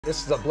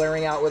This is the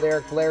Blaring Out with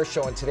Eric Blair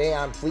show, and today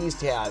I'm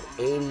pleased to have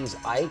 80s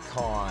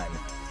icon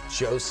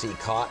Josie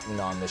Cotton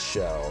on the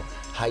show.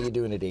 How you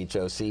doing today,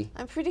 Josie?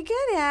 I'm pretty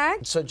good, Eric.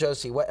 So,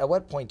 Josie, at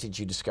what point did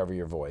you discover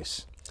your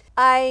voice?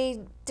 I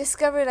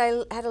discovered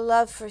I had a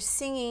love for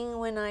singing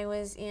when I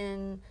was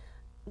in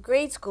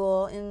grade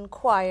school in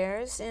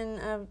choirs,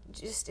 and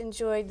just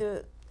enjoyed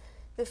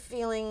the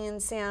feeling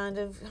and sound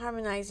of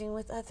harmonizing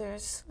with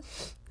others.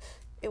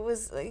 It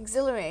was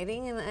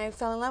exhilarating, and I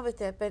fell in love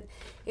with it, but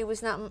it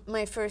was not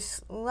my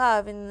first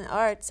love in the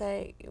arts.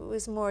 It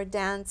was more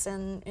dance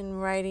and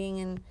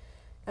writing, and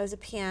I was a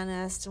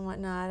pianist and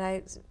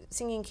whatnot.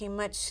 Singing came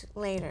much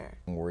later.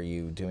 Were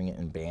you doing it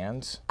in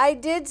bands? I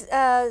did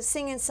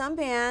sing in some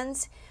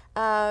bands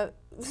that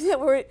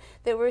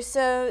were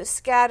so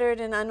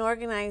scattered and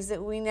unorganized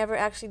that we never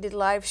actually did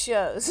live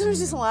shows. There was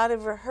just a lot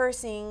of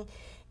rehearsing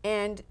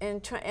and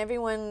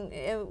everyone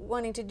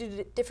wanting to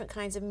do different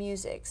kinds of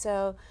music.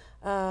 So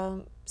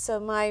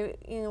my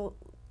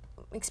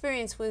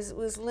experience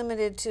was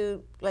limited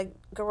to like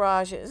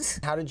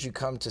garages. How did you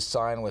come to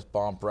sign with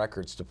Bomp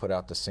Records to put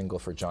out the single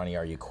for Johnny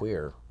Are You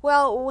Queer?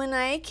 Well, when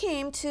I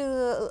came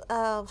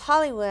to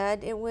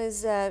Hollywood, it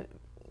was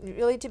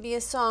really to be a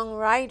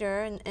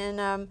songwriter,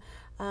 and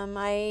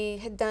I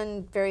had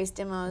done various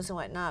demos and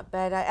whatnot,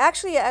 but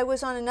actually I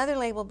was on another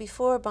label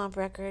before Bomp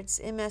Records,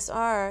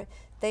 MSR.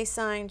 They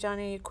signed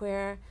Johnny Are You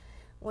Queer,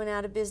 went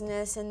out of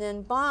business, and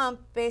then Bomp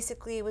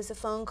basically was a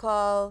phone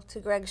call to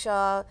Greg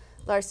Shaw,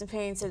 Larson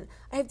Payne, said,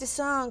 I have this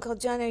song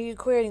called Johnny Are You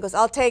Queer, and he goes,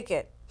 I'll take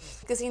it.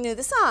 Because he knew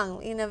the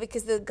song,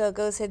 because the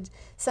Go-Go's had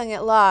sung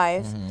it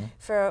live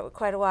for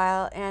quite a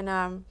while,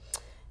 and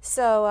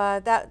so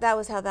that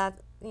was how that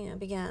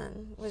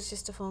began. It was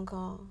just a phone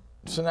call.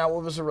 So now,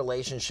 what was the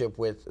relationship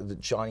with the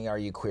Johnny Are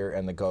You Queer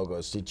and the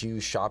Go-Go's? Did you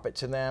shop it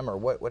to them, or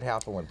what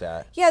happened with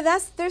that? Yeah,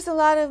 there's a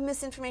lot of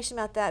misinformation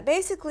about that.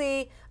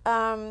 Basically,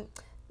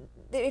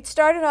 it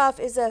started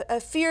off as a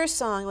fear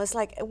song. It was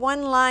like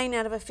one line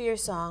out of a fear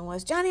song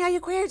was, Johnny, are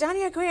you queer?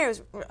 Johnny, are you queer?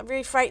 It was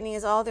very frightening,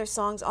 as all their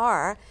songs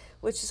are,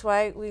 which is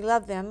why we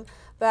love them.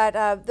 But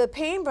the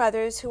Payne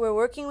brothers, who were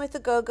working with the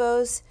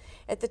Go-Go's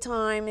at the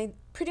time, they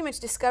pretty much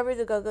discovered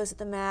the Go-Go's at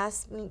the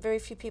Mass. Very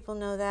few people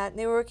know that.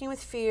 They were working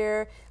with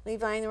Fear,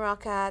 Levi and the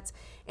Rockettes,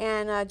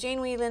 and Jane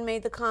Whelan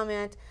made the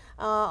comment,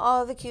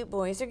 all the cute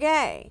boys are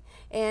gay,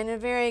 in a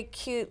very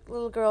cute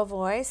little girl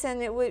voice,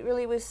 and it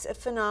really was a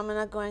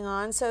phenomena going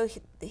on. So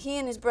he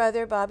and his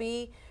brother,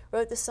 Bobby,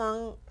 wrote the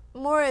song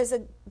more as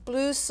a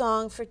blues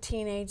song for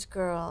teenage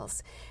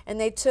girls, and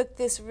they took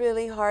this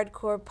really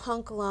hardcore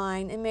punk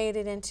line and made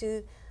it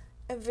into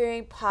a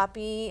very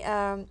poppy,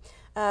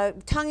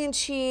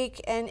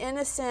 tongue-in-cheek and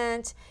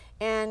innocent,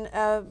 and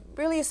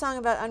really a song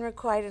about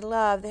unrequited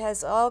love that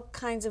has all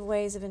kinds of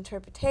ways of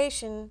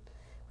interpretation,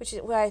 which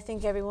is why I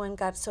think everyone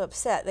got so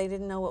upset. They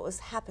didn't know what was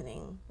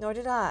happening, nor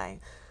did I.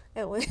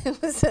 It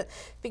was a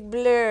big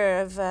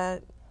blur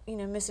of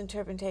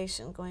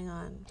misinterpretation going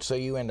on. So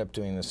you end up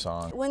doing the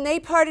song. When they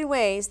parted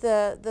ways,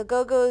 the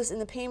Go-Go's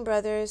and the Payne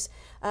brothers,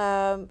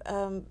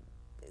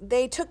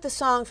 they took the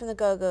song from the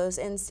Go-Go's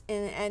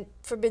and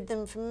forbid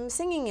them from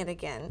singing it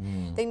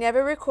again. They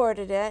never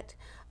recorded it.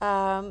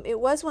 It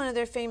was one of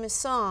their famous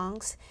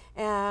songs,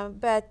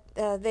 but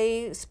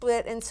they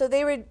split, and so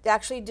they were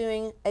actually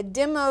doing a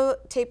demo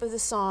tape of the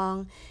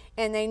song,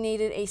 and they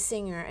needed a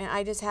singer, and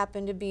I just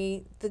happened to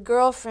be the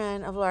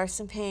girlfriend of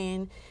Larson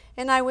Payne,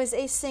 and I was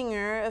a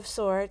singer of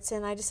sorts,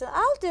 and I just said,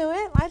 I'll do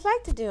it, I'd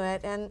like to do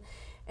it, and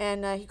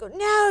he goes,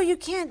 no, you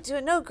can't do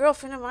it, no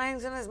girlfriend of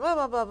mine's gonna blah,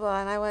 blah, blah,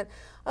 blah, and I went,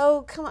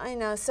 oh, come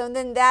on, so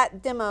then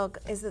that demo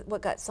is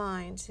what got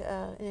signed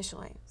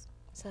initially.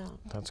 So.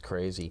 That's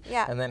crazy.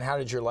 Yeah. And then how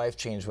did your life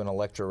change when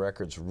Elektra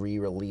Records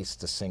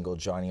re-released the single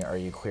Johnny Are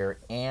You Queer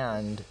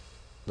and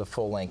the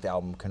full-length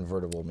album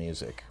Convertible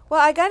Music? Well,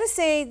 I got to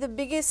say the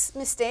biggest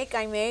mistake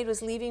I made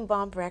was leaving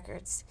Bomp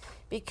Records,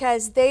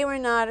 because they were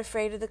not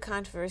afraid of the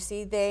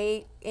controversy.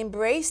 They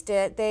embraced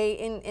it, they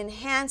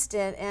enhanced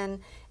it, and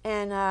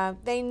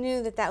they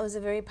knew that was a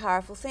very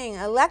powerful thing.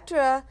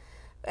 Elektra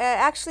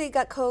actually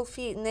got cold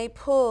feet, and they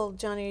pulled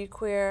Johnny Are You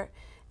Queer.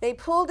 They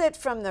pulled it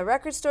from the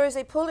record stores,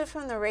 they pulled it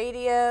from the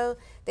radio,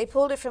 they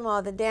pulled it from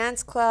all the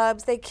dance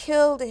clubs. They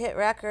killed a hit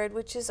record,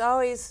 which is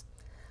always,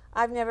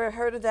 I've never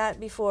heard of that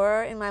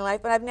before in my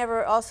life, but I've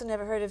also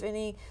never heard of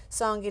any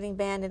song getting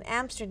banned in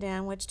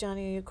Amsterdam, which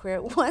Johnny Are You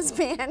Queer was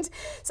banned.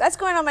 So that's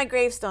going on my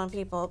gravestone,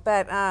 people,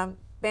 but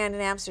banned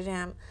in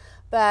Amsterdam.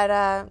 But,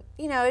 at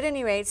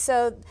any rate,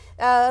 so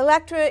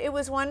Elektra, it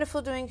was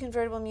wonderful doing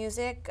convertible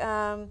music,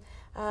 but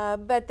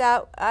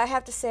that, I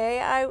have to say,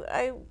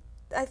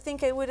 I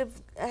think I would have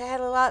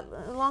had a lot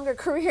longer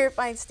career if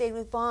I had stayed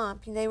with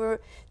Bomp. They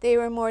were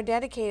more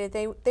dedicated.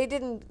 They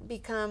didn't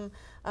become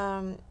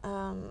like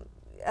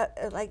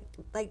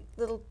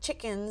little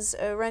chickens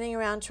running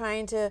around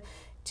trying to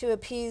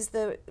appease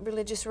the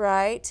religious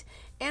right.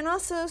 And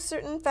also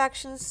certain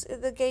factions,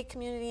 the gay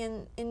community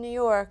in New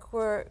York,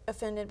 were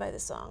offended by the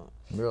song.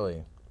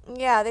 Really?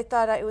 Yeah, they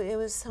thought it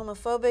was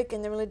homophobic,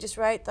 and the religious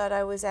right thought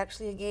I was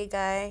actually a gay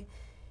guy.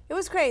 It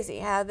was crazy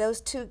how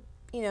those two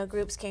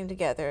groups came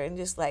together and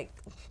just like,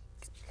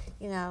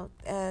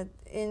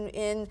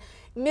 in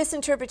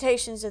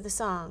misinterpretations of the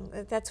song.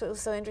 That's what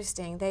was so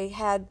interesting. They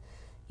had,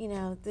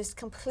 this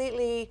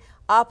completely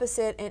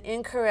opposite and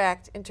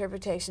incorrect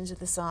interpretations of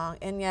the song,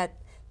 and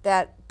yet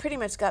that pretty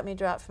much got me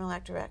dropped from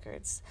Elektra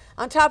Records.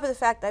 On top of the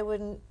fact I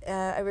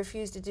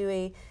refused to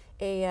do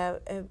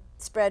a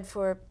spread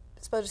for,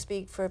 so to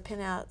speak, for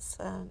Pinouts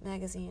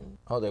magazine.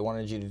 Oh, they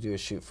wanted you to do a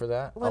shoot for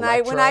that? When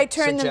I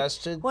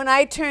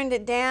turned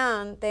it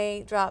down,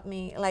 they dropped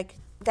me like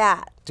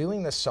that.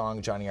 Doing the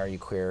song "Johnny Are You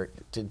Queer,"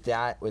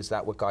 was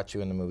that what got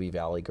you in the movie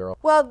Valley Girl?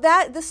 Well,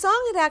 the song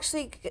had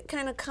actually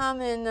kind of come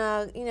and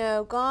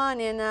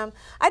gone, and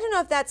I don't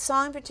know if that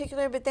song in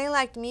particular, but they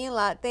liked me a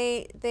lot.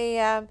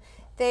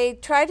 They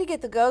tried to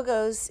get the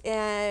Go-Go's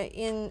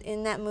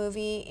in that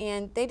movie,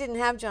 and they didn't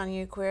have Johnny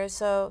Are You Queer,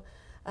 so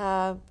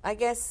I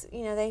guess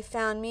they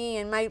found me,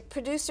 and my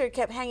producer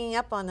kept hanging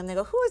up on them. They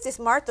go, "Who is this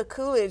Martha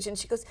Coolidge?" And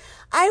she goes,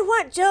 "I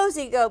want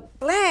Josie." Go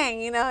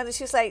blang, and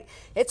she's like,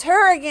 "It's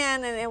her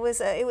again." And it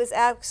was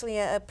actually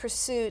a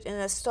pursuit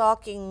and a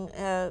stalking,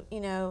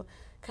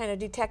 kind of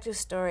detective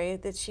story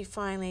that she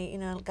finally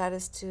got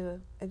us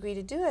to agree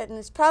to do it. And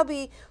it's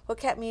probably what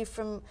kept me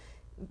from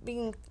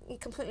being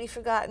completely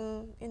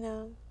forgotten.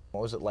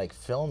 What was it like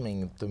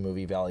filming the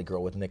movie Valley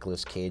Girl with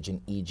Nicolas Cage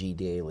and E.G.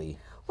 Daily?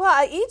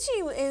 Well,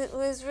 E.G.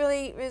 was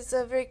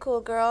a very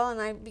cool girl,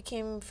 and I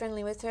became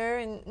friendly with her.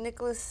 And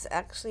Nicholas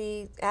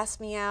actually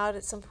asked me out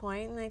at some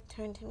point, and I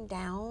turned him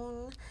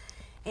down.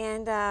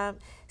 And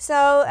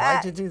so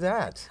why'd you do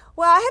that?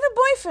 Well, I had a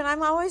boyfriend.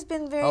 I've always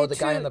been very. Oh, the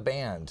guy in the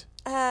band.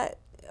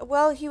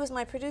 Well, he was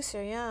my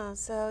producer. Yeah.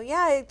 So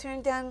yeah, I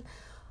turned down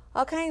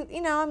all kind.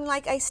 I'm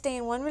like, I stay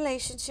in one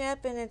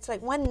relationship, and it's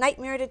like one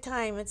nightmare at a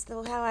time. It's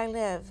how I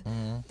live.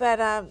 Mm-hmm. But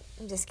I'm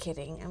just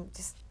kidding.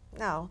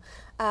 No.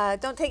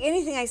 Don't take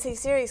anything I say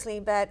seriously,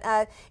 but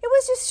it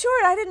was just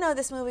short. I didn't know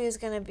this movie was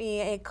going to be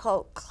a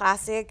cult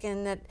classic,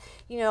 and that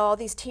all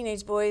these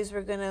teenage boys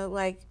were going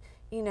to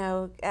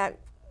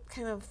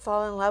kind of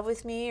fall in love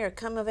with me or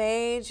come of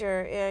age,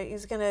 or it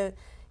was going to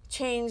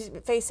change the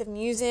face of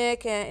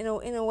music. In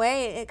a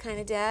way, it kind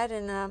of did,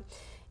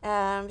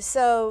 and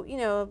so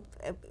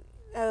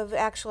of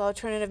actual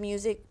alternative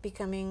music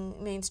becoming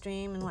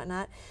mainstream and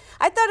whatnot.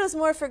 I thought it was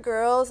more for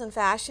girls and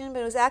fashion,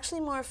 but it was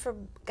actually more for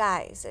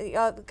guys.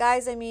 The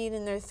guys I meet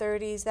in their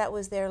 30s, that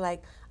was their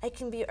like, I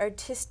can be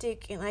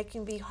artistic and I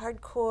can be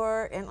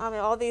hardcore, and I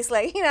mean all these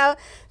they don't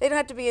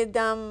have to be a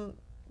dumb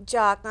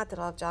jock. Not that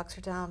all jocks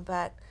are dumb,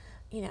 but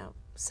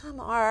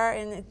some are,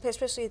 and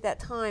especially at that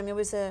time,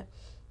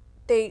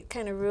 they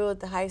kind of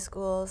ruled the high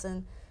schools.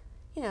 And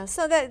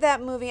so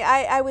that movie,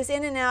 I was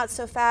in and out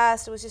so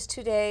fast. It was just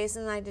 2 days,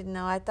 and I didn't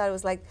know. I thought it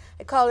was like,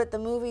 I called it the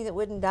movie that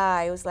wouldn't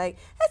die. It was like,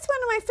 that's one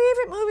of my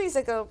favorite movies.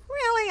 I go,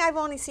 really? I've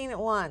only seen it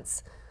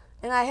once.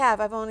 And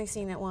I've only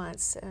seen it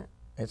once.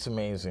 It's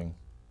amazing.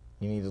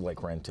 You need to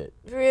rent it.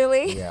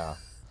 Really? Yeah.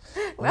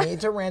 You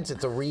need to rent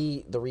it, the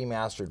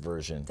remastered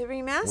version. The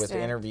remastered? With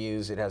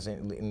interviews. It has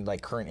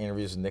current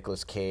interviews with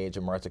Nicolas Cage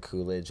and Martha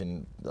Coolidge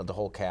and the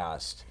whole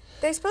cast.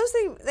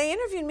 They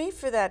interviewed me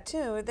for that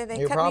too.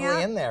 You're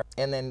probably in there.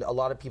 And then a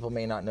lot of people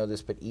may not know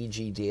this, but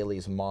E.G.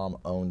 Daly's mom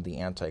owned the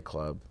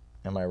Anti-Club.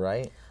 Am I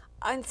right?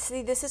 And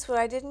see, this is what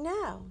I didn't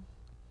know.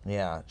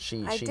 Yeah, she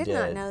did. I did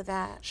not know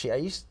that.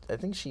 I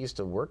think she used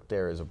to work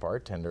there as a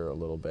bartender a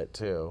little bit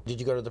too. Did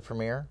you go to the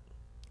premiere?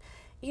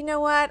 You know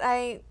what?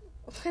 I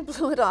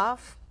blew it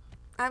off.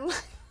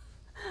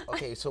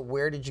 Okay, so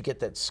where did you get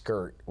that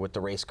skirt with the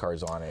race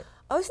cars on it?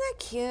 Oh, isn't that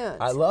cute?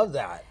 I love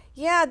that.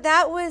 Yeah,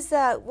 that was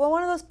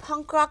one of those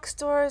punk rock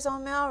stores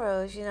on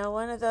Melrose.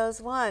 one of those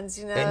ones.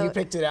 And you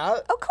picked it out?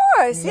 Of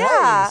course,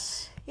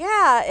 nice.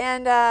 yeah,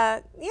 and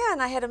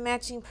and I had a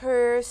matching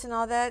purse and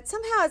all that.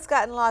 Somehow it's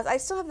gotten lost. I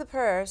still have the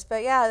purse,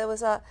 but yeah, it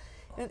was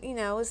it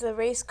was a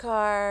race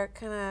car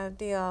kind of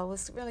deal. It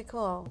was really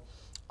cool.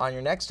 On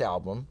your next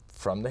album,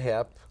 From the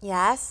Hip.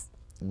 Yes.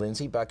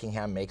 Lindsey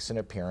Buckingham makes an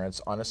appearance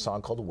on a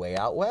song called Way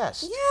Out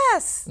West.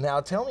 Yes.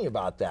 Now tell me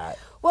about that.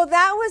 Well,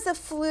 that was a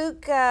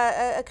fluke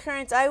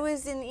occurrence. I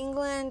was in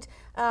England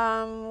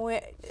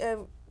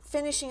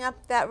finishing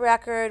up that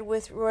record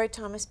with Roy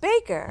Thomas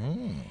Baker.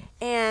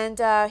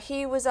 And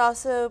he was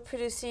also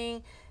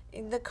producing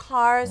the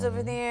Cars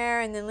over there,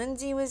 and then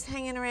Lindsey was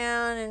hanging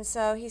around, and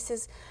so he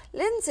says,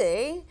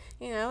 "Lindsey,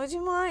 would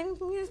you mind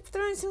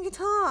throwing some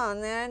guitar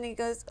on there?" And he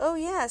goes, "Oh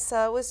yes."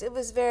 So it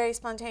was very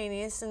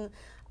spontaneous, and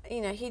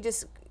he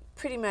just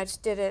pretty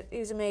much did it. He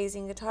was an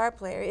amazing guitar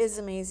player, is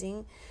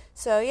amazing.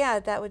 So yeah,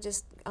 that would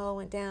just all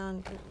went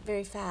down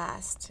very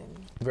fast.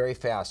 Very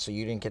fast. So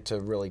you didn't get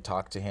to really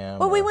talk to him?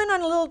 Well, we went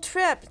on a little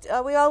trip.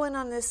 We all went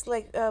on this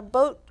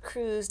boat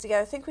cruise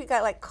together. I think we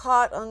got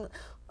caught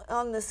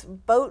on this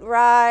boat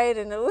ride,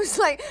 and it was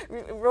like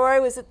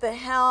Roy was at the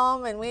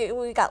helm, and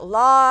we got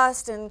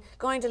lost and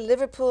going to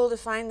Liverpool to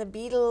find the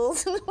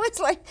Beatles. And it was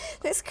like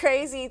this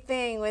crazy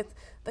thing with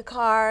the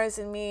Cars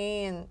and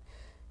me and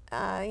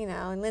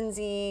and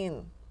Lindsey,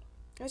 and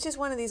it was just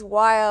one of these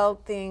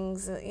wild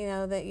things,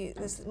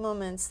 these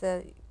moments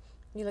that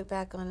you look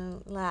back on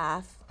and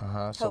laugh. So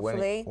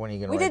hopefully. when are you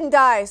going to We write? didn't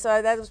die,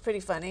 so that was pretty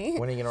funny.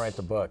 When are you going to write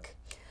the book?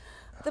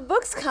 The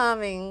book's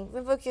coming.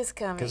 The book is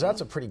coming. Because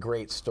that's a pretty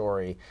great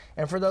story.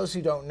 And for those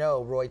who don't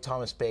know, Roy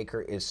Thomas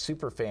Baker is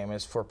super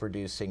famous for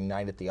producing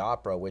Night at the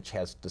Opera, which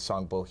has the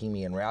song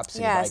Bohemian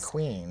Rhapsody by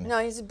Queen. No,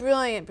 he's a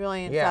brilliant,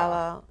 brilliant Yeah.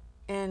 fellow.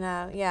 And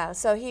yeah,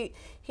 so he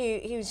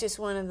was just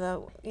one of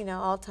the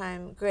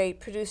all-time great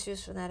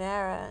producers from that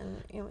era,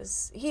 and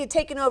he had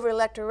taken over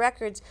Elektra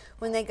Records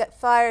when they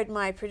fired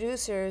my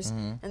producers,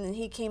 and then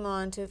he came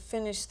on to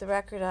finish the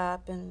record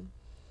up, and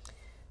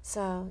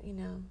so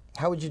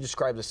How would you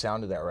describe the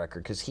sound of that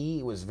record? Because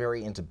he was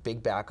very into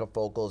big backup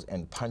vocals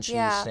and punchy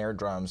snare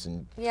drums,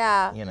 and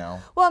Well,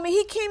 I mean,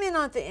 he came in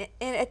at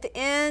the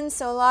end,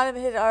 so a lot of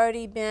it had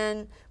already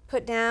been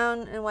put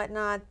down and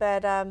whatnot,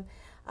 but.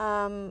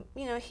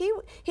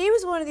 He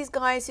was one of these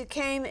guys who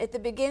came at the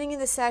beginning of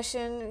the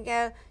session and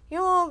go,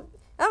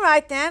 all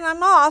right then,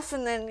 I'm off,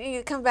 and then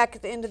you come back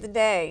at the end of the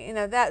day.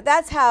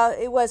 That's how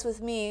it was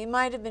with me. It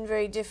might have been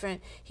very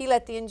different. He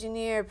let the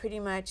engineer pretty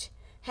much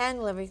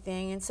handle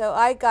everything, and so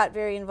I got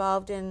very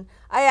involved in.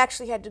 I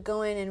actually had to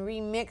go in and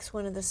remix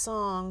one of the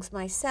songs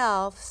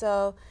myself.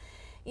 So,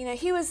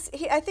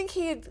 I think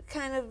he had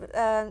kind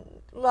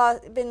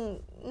of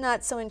been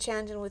not so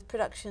enchanted with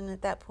production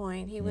at that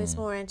point. He was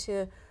more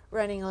into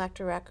running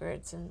Elektra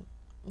Records and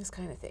this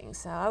kind of thing.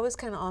 So I was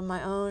kind of on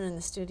my own in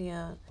the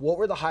studio. What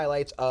were the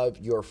highlights of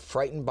your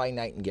Frightened by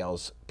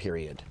Nightingales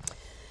period?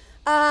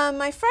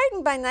 My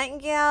Frightened by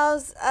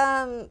Nightingales,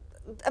 I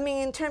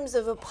mean, in terms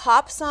of a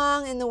pop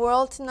song in the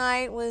world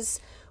tonight was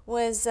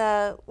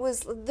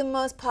the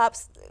most pop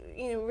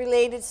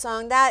related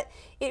song. That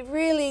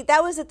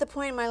was at the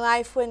point in my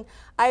life when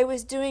I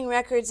was doing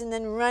records and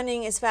then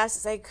running as fast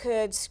as I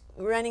could,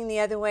 running the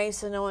other way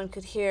so no one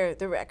could hear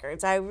the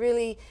records. I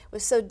really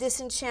was so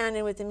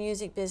disenchanted with the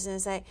music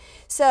business.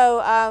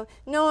 So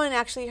no one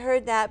actually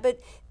heard that, but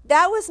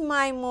that was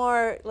my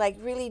more like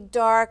really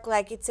dark,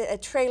 like it's a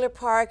trailer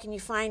park and you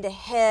find a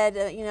head,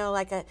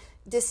 like a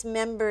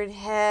dismembered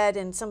head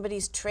in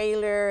somebody's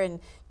trailer, and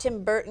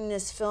Tim Burton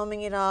is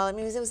filming it all. I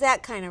mean, it was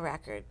that kind of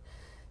record.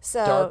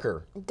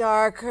 So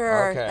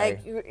darker, Okay.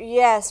 like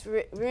yes,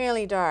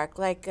 really dark,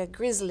 like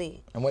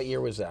grisly. And what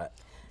year was that?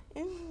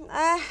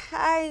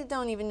 I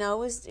don't even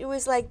know. It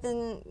was like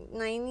the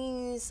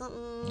 90s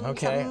something.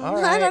 Okay, something. all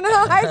right. I don't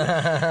know.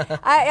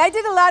 I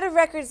did a lot of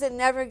records that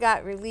never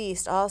got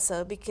released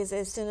also, because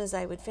as soon as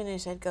I would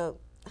finish, I'd go,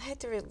 I had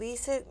to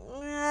release it?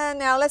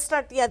 No, let's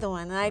start the other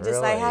one. And I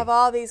Really? have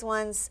all these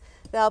ones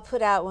that I'll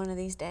put out one of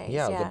these days.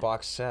 Yeah, the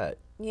box set.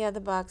 Yeah,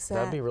 the box set.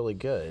 That'd be really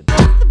good.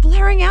 The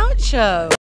Blairing Out Show.